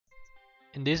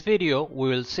In this video, we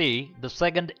will see the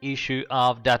second issue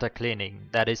of data cleaning,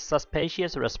 that is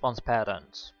suspicious response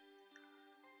patterns.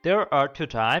 There are two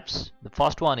types. The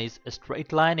first one is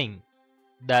straight lining,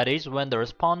 that is when the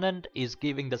respondent is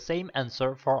giving the same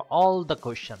answer for all the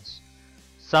questions.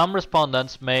 Some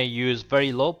respondents may use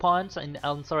very low points in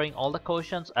answering all the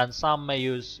questions and some may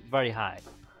use very high.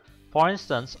 For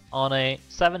instance, on a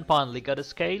 7-point Likert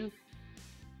scale,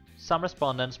 some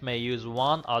respondents may use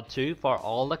 1 or 2 for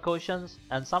all the questions,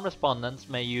 and some respondents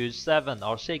may use 7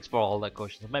 or 6 for all the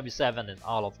questions, maybe 7 in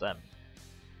all of them.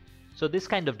 So this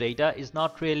kind of data is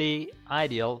not really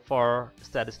ideal for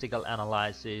statistical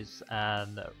analysis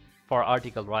and for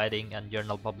article writing and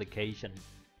journal publication.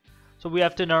 So we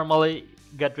have to normally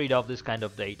get rid of this kind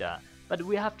of data. But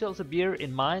we have to also bear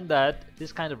in mind that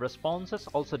this kind of responses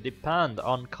also depend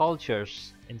on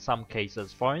cultures in some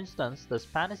cases. For instance, the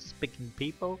Spanish-speaking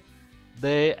people,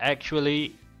 they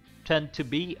actually tend to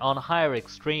be on higher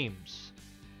extremes.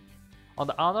 On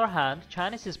the other hand,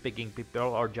 Chinese-speaking people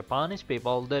or Japanese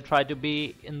people, they try to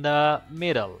be in the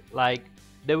middle, like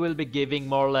they will be giving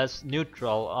more or less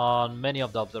neutral on many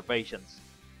of the observations.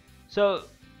 So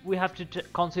we have to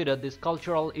consider these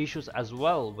cultural issues as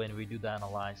well when we do the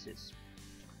analysis.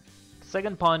 The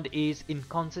second point is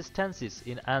inconsistencies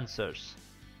in answers.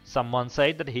 Someone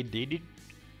said that he did it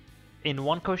in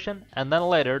one question and then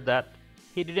later that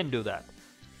he didn't do that.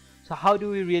 So how do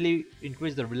we really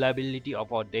increase the reliability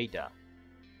of our data?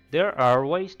 There are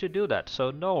ways to do that,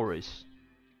 so no worries.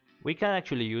 We can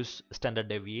actually use standard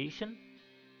deviation.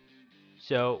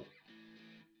 So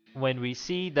when we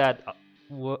see that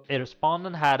a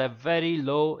respondent had a very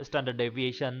low standard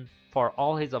deviation for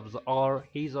all his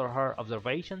or her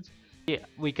observations,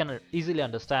 we can easily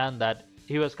understand that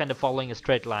he was kind of following a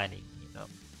straight lining.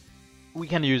 We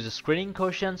can use screening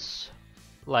questions,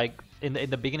 like in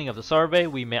the beginning of the survey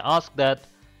we may ask that,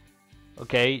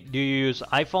 okay, do you use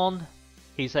iPhone?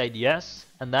 He said yes,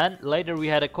 and then later we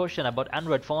had a question about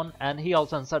Android phone and he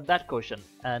also answered that question,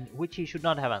 and which he should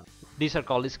not have answered. These are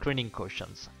called screening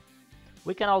questions.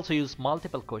 We can also use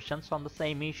multiple questions on the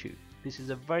same issue. This is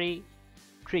a very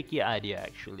tricky idea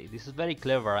actually. This is very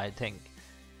clever, I think.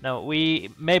 Now we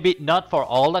maybe not for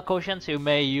all the questions, you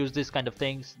may use this kind of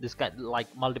things,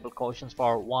 like multiple questions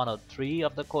for 1 or 3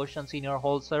 of the questions in your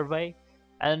whole survey.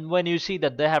 And when you see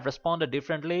that they have responded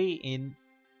differently in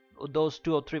those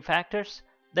 2 or 3 factors,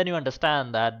 then you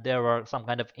understand that there were some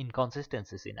kind of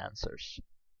inconsistencies in answers.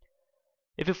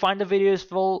 If you find the video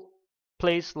useful,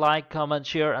 please like, comment,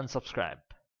 share and subscribe.